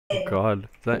Oh God, is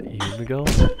that you, Miguel?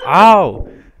 Ow!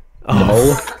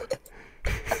 Oh.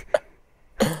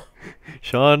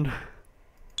 Sean.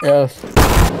 Yes.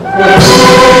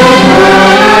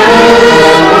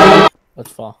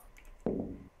 Let's fall.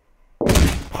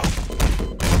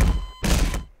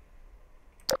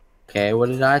 Okay, what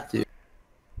did I do?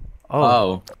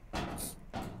 Oh.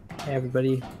 Hey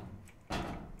everybody.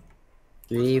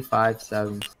 3, 5,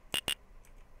 7.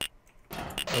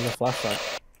 Where's the flashlight?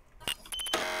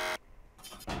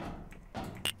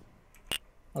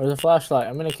 Where's the flashlight?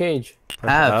 I'm in a cage.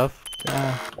 Press F.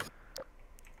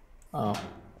 Oh.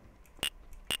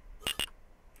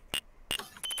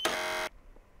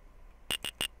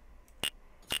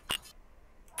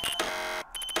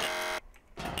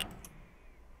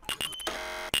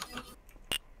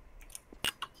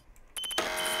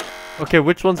 Okay,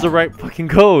 which one's the right fucking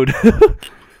code?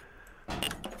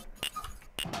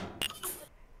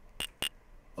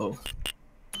 Oh.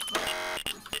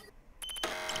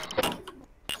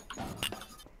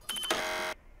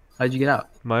 How'd you get out?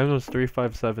 Mine was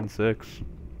 3576.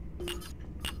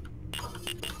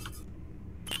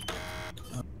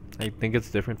 I think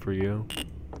it's different for you.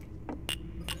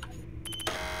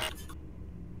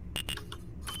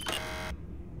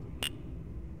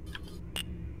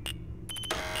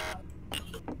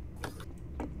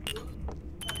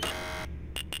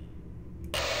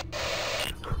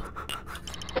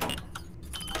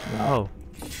 Oh,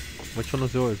 which one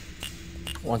was yours?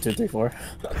 1, 2, 3, 4.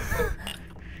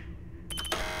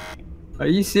 Are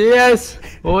you serious?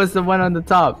 What was the one on the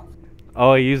top?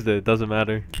 Oh, I used it. Doesn't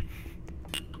matter.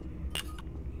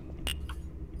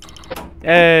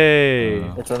 Hey!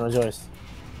 Which one was yours?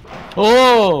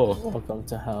 Oh! Welcome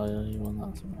to hell. You will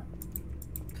not survive.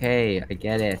 Okay, I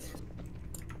get it.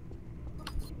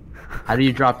 How do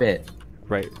you drop it?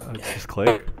 Right, just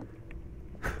click.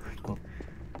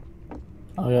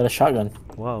 Oh, we got a shotgun.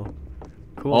 Wow.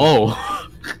 Cool. Oh!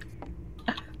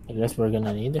 I guess we're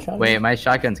gonna need the shotgun. Wait, my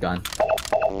shotgun's gone.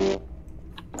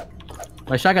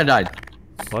 My shotgun died.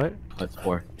 What? What's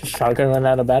 4? Shotgun ran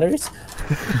out of batteries?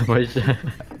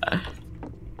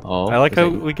 Oh. I like how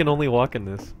we can only walk in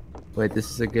this. Wait,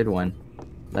 this is a good one.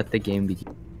 Let the game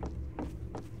begin.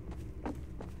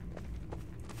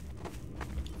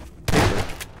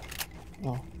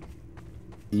 Oh.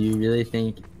 Do you really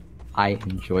think I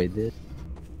enjoyed this?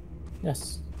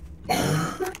 Yes.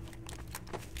 Let's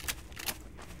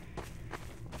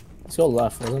go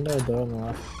left. Wasn't there a door on the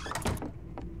left?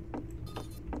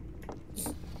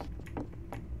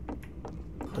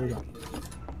 There we go.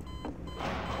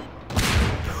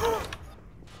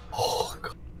 Oh,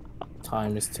 God.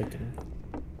 Time is ticking.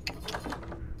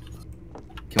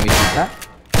 Can we do that?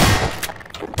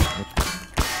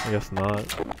 I guess not.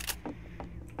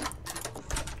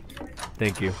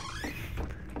 Thank you.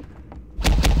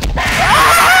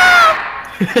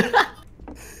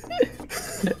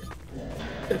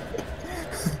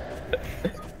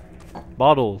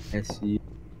 Bottles. I see.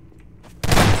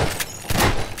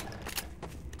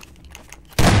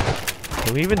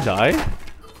 Can we even die?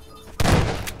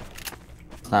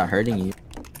 It's not hurting you.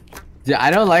 Dude,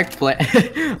 I don't like play.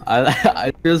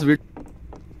 I feels weird.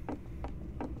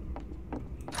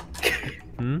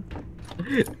 Hmm?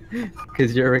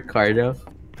 Cause you're Ricardo.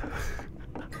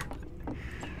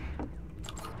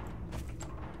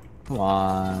 Come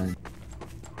on.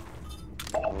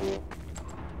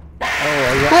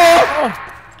 Oh,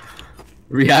 yeah.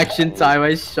 Reaction time,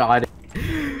 I shot it.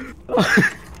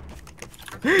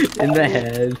 In the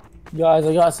head. Guys,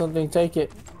 I got something. Take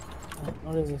it.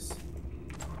 What is this?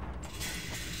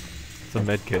 It's a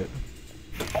med kit.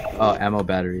 Oh, ammo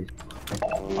batteries.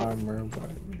 Armor. But...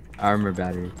 Armor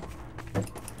battery. I'm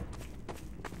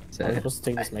Said supposed to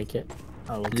take this med kit.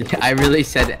 Oh, we'll yeah, take I really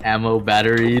said ammo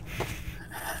batteries.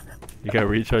 You gotta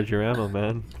recharge your ammo,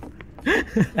 man.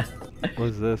 What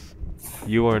is this?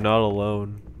 You are not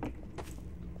alone.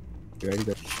 You ready to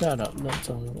go? Shut up. Don't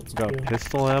tell me what to Got do.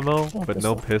 pistol ammo, Oh, but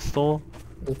no pistol?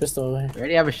 There's a pistol over here. We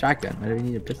already have a shotgun. Why do we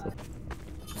need a pistol?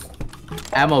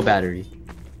 Ammo battery.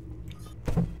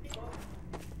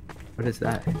 What is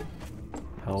that?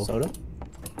 Health. Soda?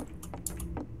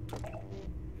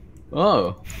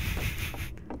 Oh.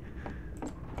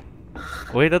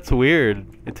 Wait, that's weird.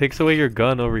 It takes away your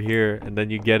gun over here, and then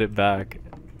you get it back.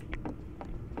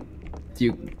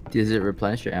 Does it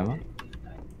replenish your ammo?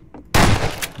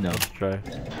 No, Let's try.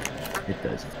 it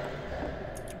does.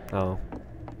 Oh.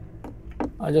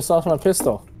 I just lost my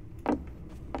pistol.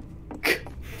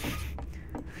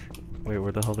 Wait,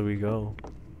 where the hell do we go?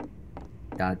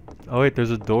 God. Oh wait,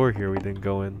 there's a door here we didn't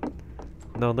go in.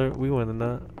 No, there we went in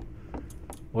that.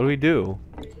 What do we do?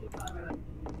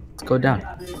 Let's go down.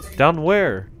 Down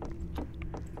where?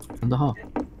 In the hall.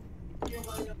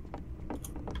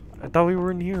 I thought we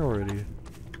were in here already.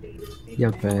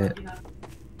 Yeah, but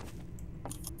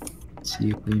let's see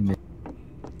if we missed.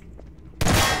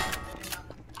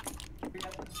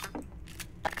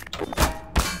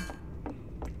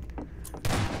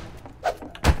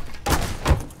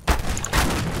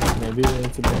 Maybe we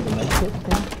need to bring the medkit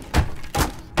thing.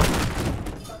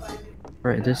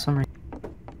 Right, there's some right.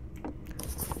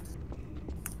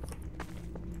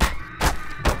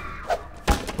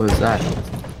 What was that?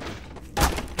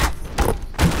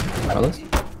 Carlos?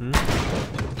 Hmm?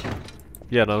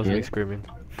 Yeah, that was me Yeah. screaming.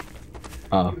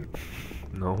 Oh,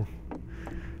 No.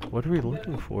 What are we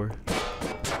looking for?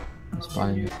 it's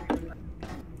fine.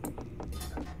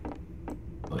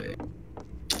 Wait.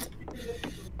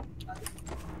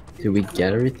 Did we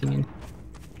get everything in?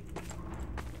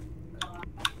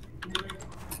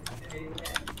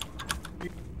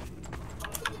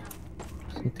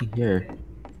 Something here.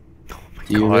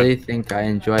 Do you God. really think I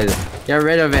enjoy this? Get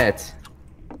rid of it!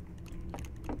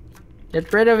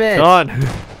 Get rid of it! John!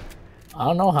 I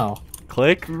don't know how.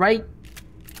 Click? Right!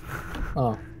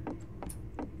 Oh.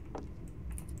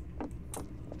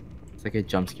 It's like a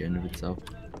jump scare in of itself.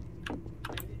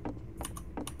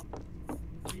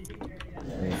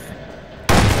 Wait,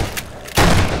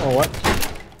 Oh, what?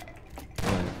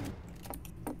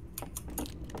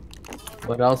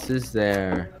 what else is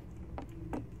there?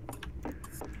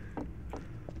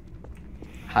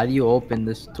 How do you open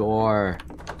this door?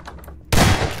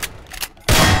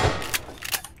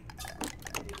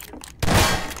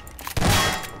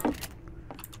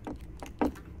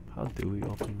 How do we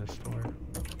open this door?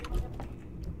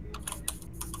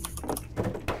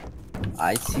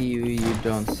 I see you, you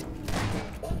don't see.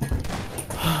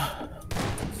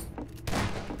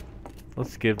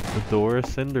 Let's give the door a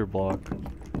cinder block.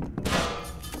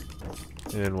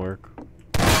 It didn't work.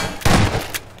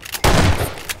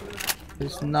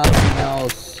 There's nothing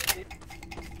else.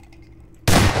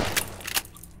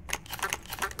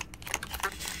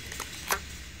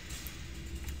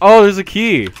 Oh, there's a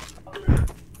key!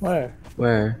 Where?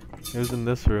 Where? It was in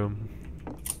this room.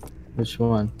 Which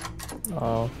one?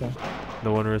 Oh, okay.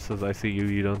 The one where it says, I see you,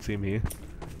 you don't see me.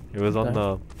 It was on Okay.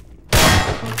 the...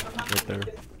 right there.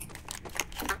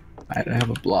 I have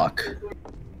a block.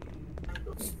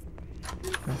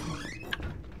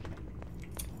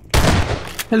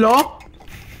 Hello?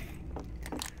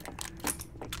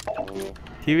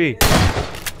 TV!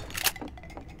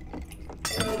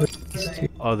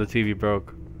 Oh, the TV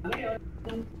broke.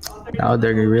 Now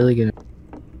they're really gonna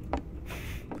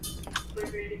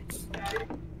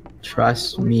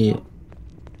trust me.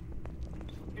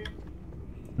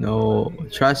 No,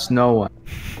 trust no one.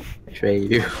 Betray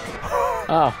you.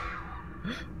 Ah,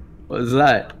 What was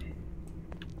that?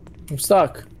 I'm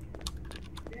stuck.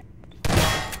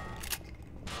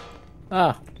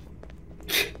 Ah.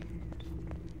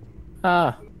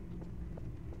 Ah.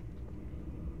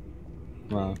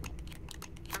 Wow.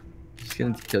 Just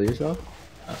gonna kill yourself?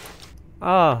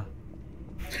 Ah!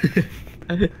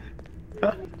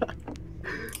 Oh,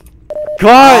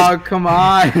 God! come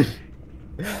on!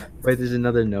 Wait, there's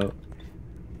another note.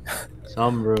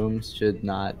 Some rooms should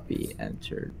not be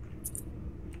entered.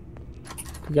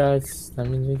 Guys, that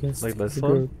means we can Like stay this the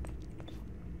one? group.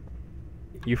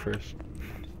 You first.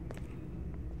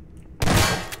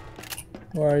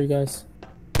 Where are you guys?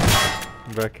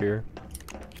 I'm back here.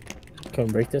 Can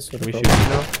we break this with Can a we shoot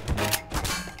crowbar? you now? No.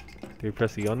 Do we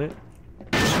press E on it?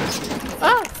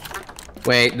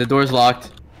 Wait, the door's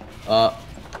locked.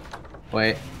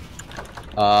 Wait.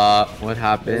 What There's a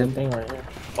happened? thing right here.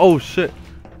 Oh shit!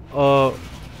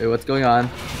 Wait, what's going on?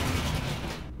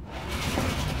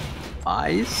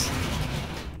 Eyes?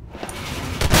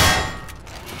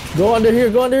 Go under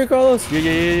here, Carlos.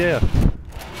 yeah.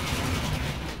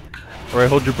 Alright,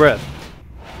 hold your breath.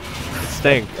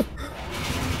 Stank.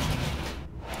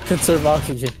 Conserve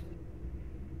oxygen.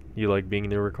 You like being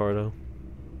near Ricardo?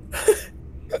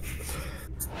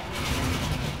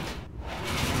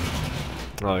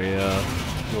 Oh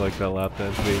yeah. You like that lap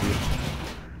dance, baby.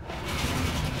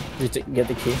 Did you get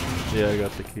the key? Yeah, I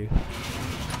got the key.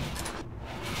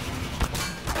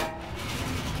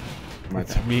 My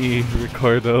It's bad. me,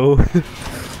 Ricardo.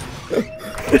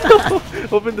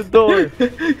 Open the door!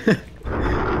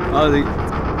 Oh, they...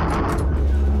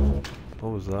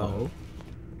 What was that? Oh.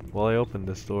 Well, I opened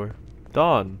this door.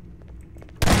 Dawn!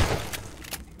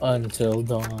 Until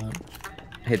dawn.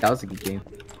 Hey, that was a good game.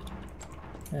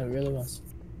 Yeah, it really was.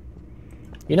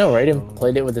 You know, Raiden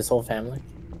played it with his whole family.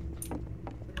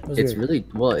 It was It's weird. really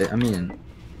well. I mean,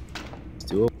 it's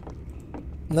doable.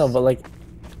 No, but like,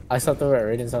 I stopped over at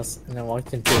Raiden's house and I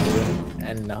walked into his room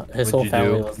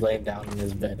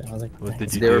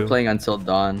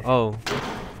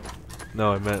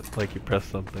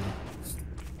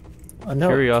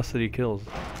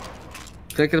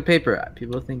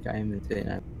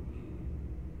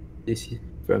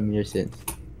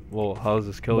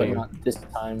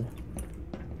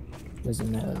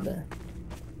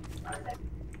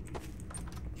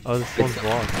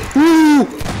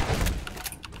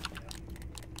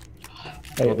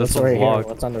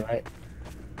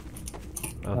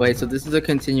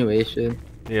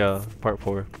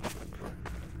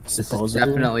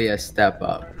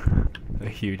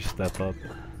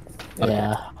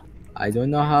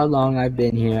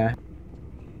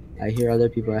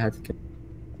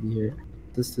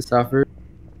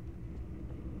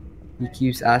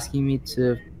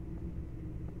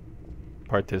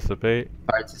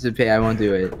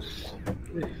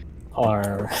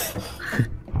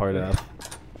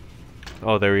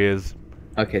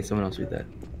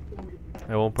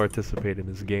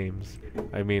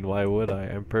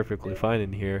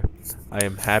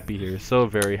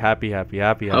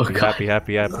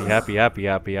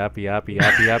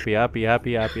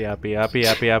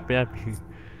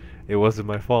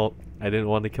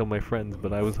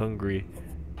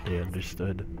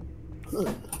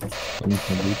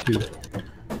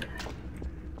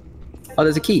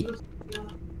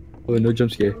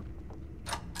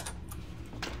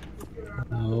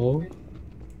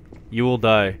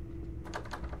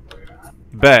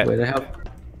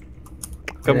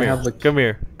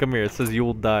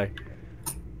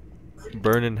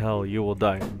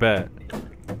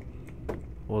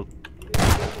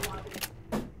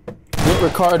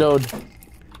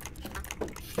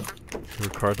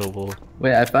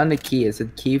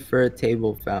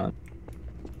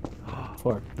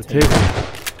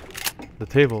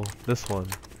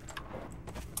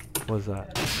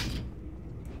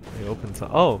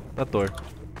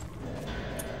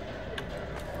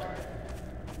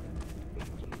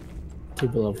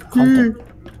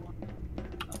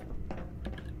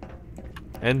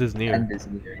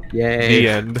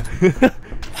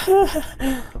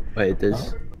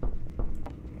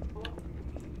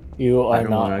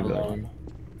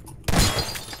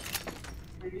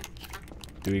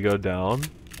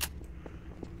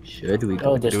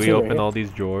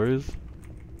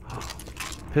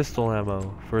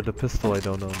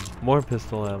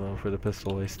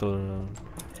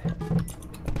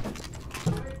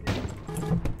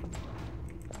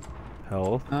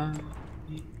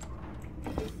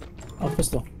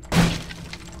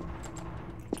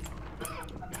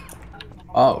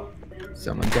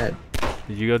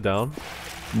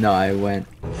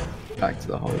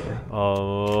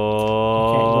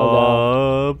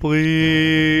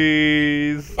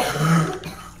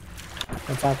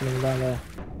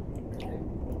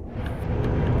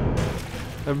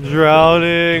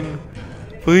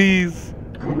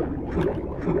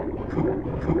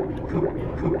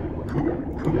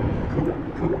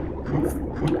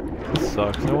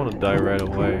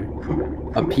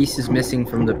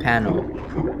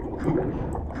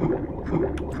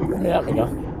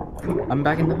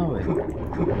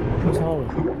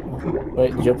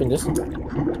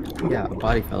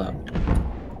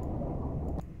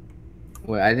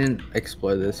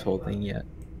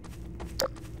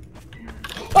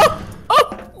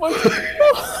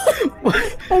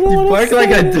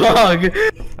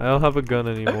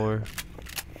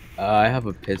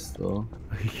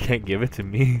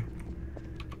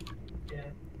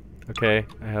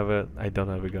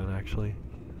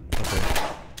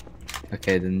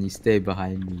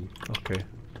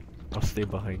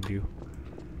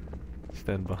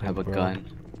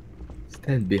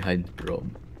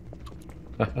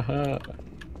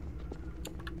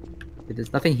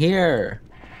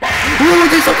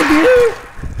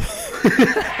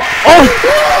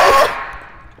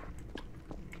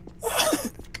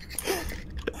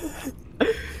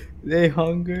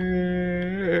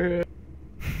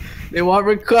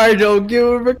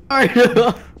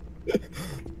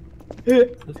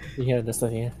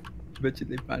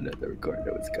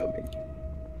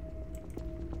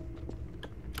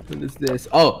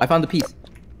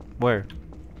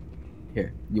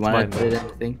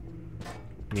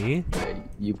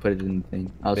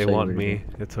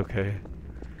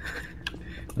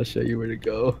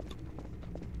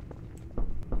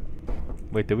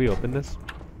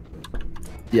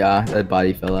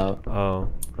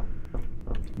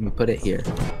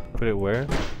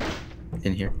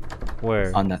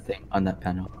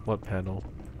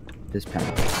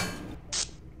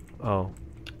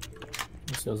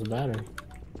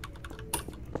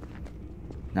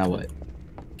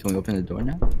Can we open the door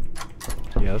now?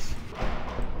 Yes.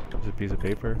 There's a piece of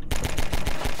paper.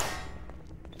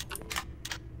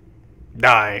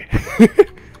 Die.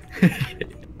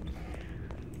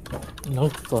 No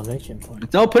exclamation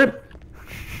point. No, put it.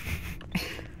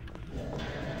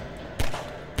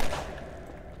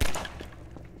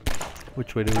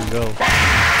 Which way do we go?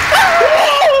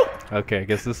 Okay, I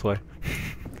guess this way.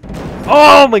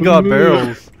 Oh my god,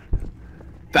 barrels!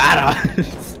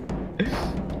 Badass.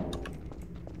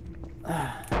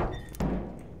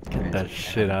 Get that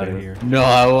shit out of here. No,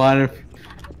 I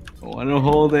wanna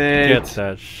hold it. Get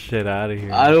that shit out of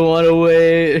here. I don't wanna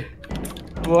wait.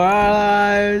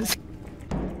 What?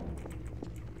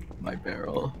 My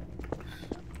barrel.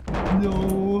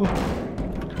 No.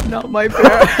 Not my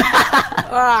barrel.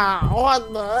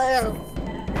 What the hell?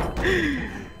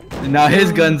 Now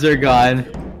his guns are gone.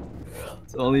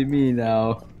 It's only me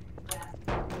now.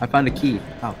 I found a key.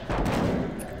 Oh.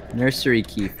 Nursery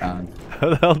key found. How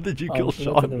the hell did you kill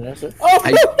Sean?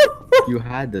 You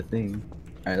had the thing.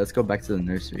 Alright, let's go back to the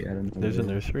nursery. I don't know. There's a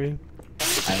nursery?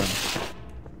 I don't know.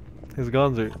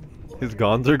 His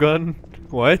guns are gone?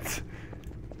 What?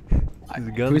 His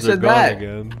guns Who are said gone that?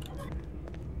 again.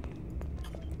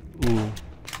 Ooh.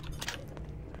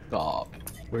 Stop.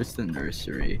 Where's the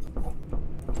nursery?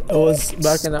 It was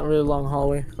back in that really long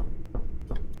hallway.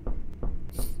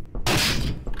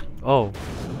 Oh.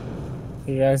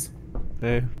 Hey guys,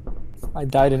 Hey. I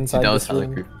died inside That was this hella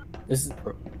room. creepy. This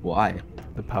Why?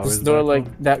 The power's door, back like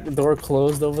on. that door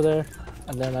closed over there,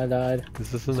 and then I died.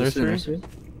 Is this a Is this the nursery?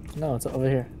 No, it's over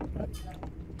here. Right.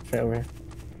 Straight over here.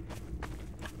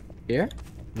 Here?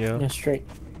 Yeah. Yeah, straight.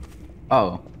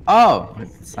 Oh. Oh!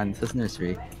 Sign it says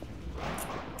nursery.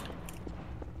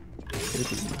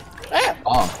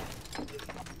 Oh.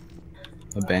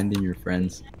 Abandon your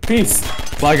friends. Peace.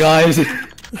 Bye, guys.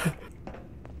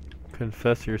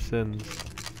 Confess your sins.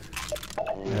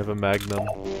 I have a magnum.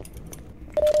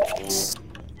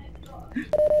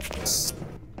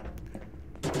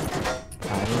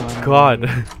 God.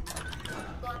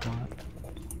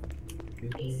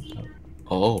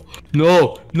 Oh.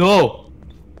 No! No!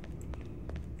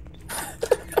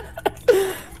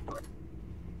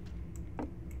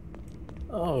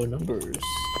 Oh, numbers.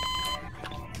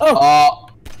 Oh!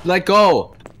 Let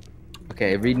go!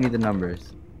 Okay, read me the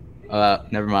numbers.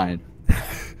 Never mind.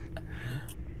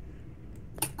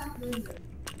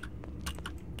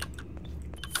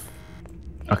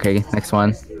 Okay, next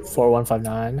one.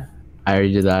 4159. I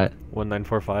already did that.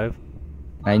 1945.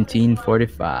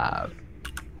 1945.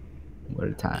 What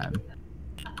a time.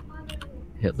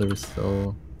 Hitler was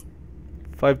still...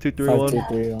 5231.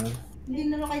 5231. Hindi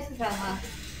naman kayo sasama.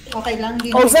 Okay lang,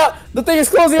 hindi Oh, stop! The thing is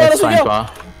closing on us That's fine, again!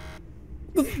 pa.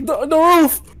 The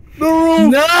roof! The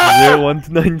roof! No!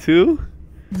 0192.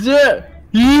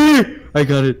 I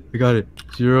got it. I got it.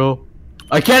 0.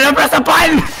 I can't press a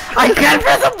button! I can't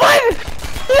press a button!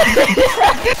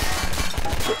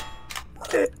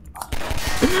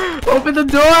 Open the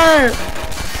door!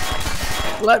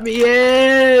 Let me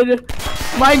in!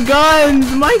 My guns!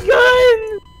 My guns!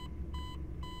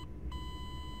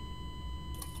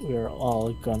 We are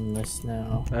all gunless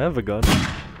now. I have a gun.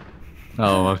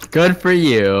 Oh, good for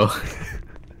you.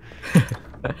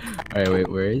 Alright, wait,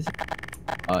 where is it?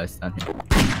 Oh, it's down here.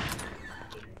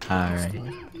 Alright.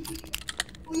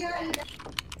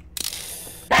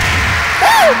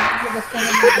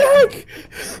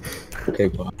 Okay,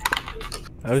 cool.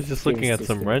 I was just looking at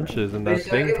some wrenches and that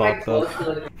thing popped up.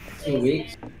 2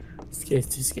 weeks.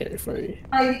 It's too scary for you.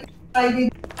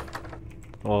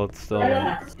 Well, it's still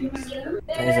Guys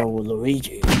are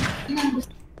Luigi.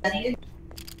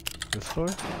 this door?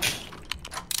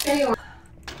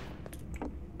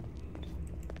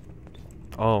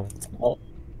 Oh. Oh,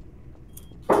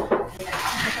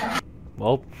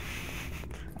 Well,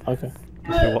 okay.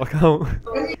 you should walk out.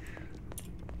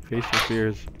 Face your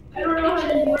fears.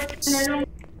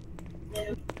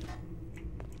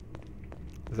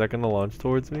 Is that gonna launch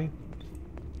towards me?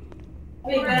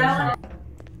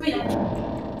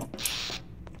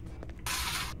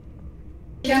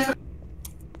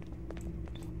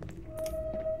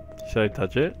 Should I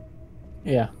touch it?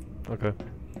 Yeah. Okay.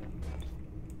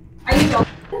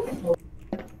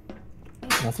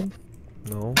 Nothing?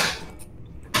 No.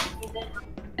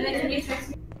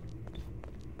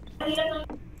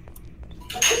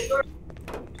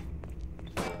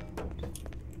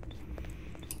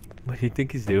 What do you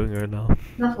think he's doing right now?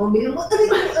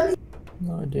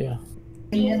 No idea.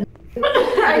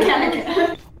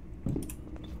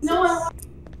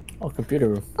 Oh, computer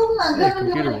room. Hey,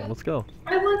 computer room, let's go.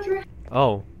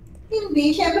 Oh,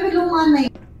 Hindi, syempre lumana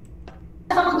yun.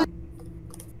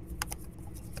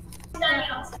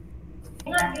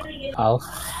 I'll.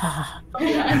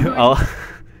 I'll.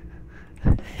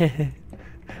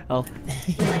 I'll.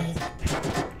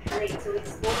 Great to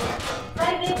explore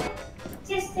private,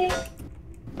 artistic,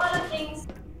 other things.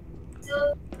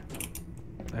 So,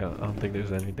 I don't think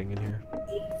there's anything in here.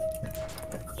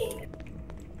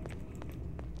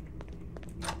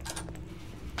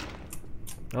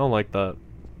 I don't like that.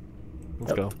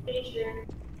 Let's go. pretty sure.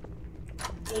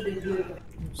 Maybe beautiful.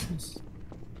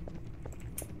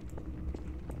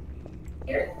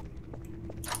 Here.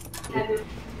 Have your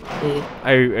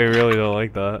I really don't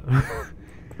like that.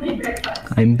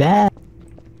 breakfast. I'm back.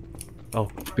 Oh.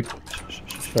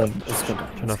 Let's go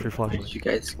back. Turn off your flashlight. Where'd you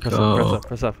guys Press F, press go? F,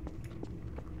 press F.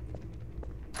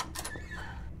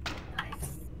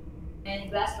 And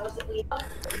glass nose that we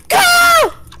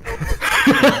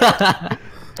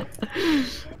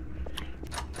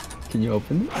Can you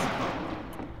open this?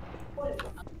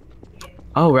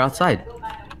 Oh, we're outside.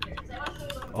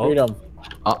 Oh, Freedom.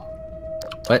 Oh,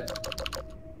 what?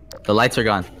 The lights are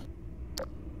gone.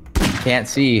 Can't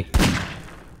see.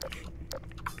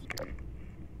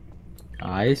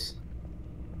 Guys?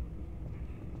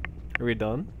 are we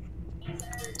done?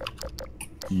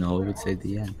 No, it would say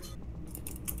the end.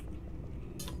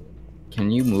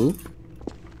 Can you move?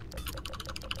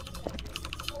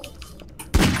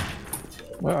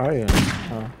 Where are you?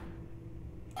 Oh,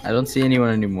 I don't see anyone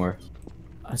anymore.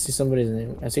 I see somebody's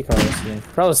name. I see Carlos' name.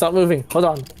 Carlos, stop moving. Hold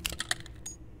on.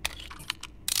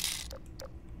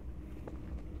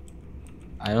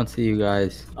 I don't see you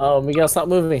guys. Oh, Miguel, stop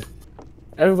moving.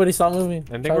 Everybody stop moving.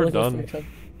 I think Try we're looking done. for each other.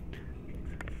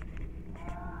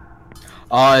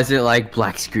 Oh, is it like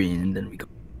black screen and then we go?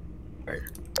 Right.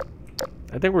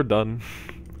 I think we're done.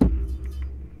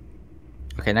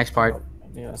 Okay, next part.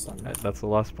 Yeah, that's not That's the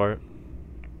last part.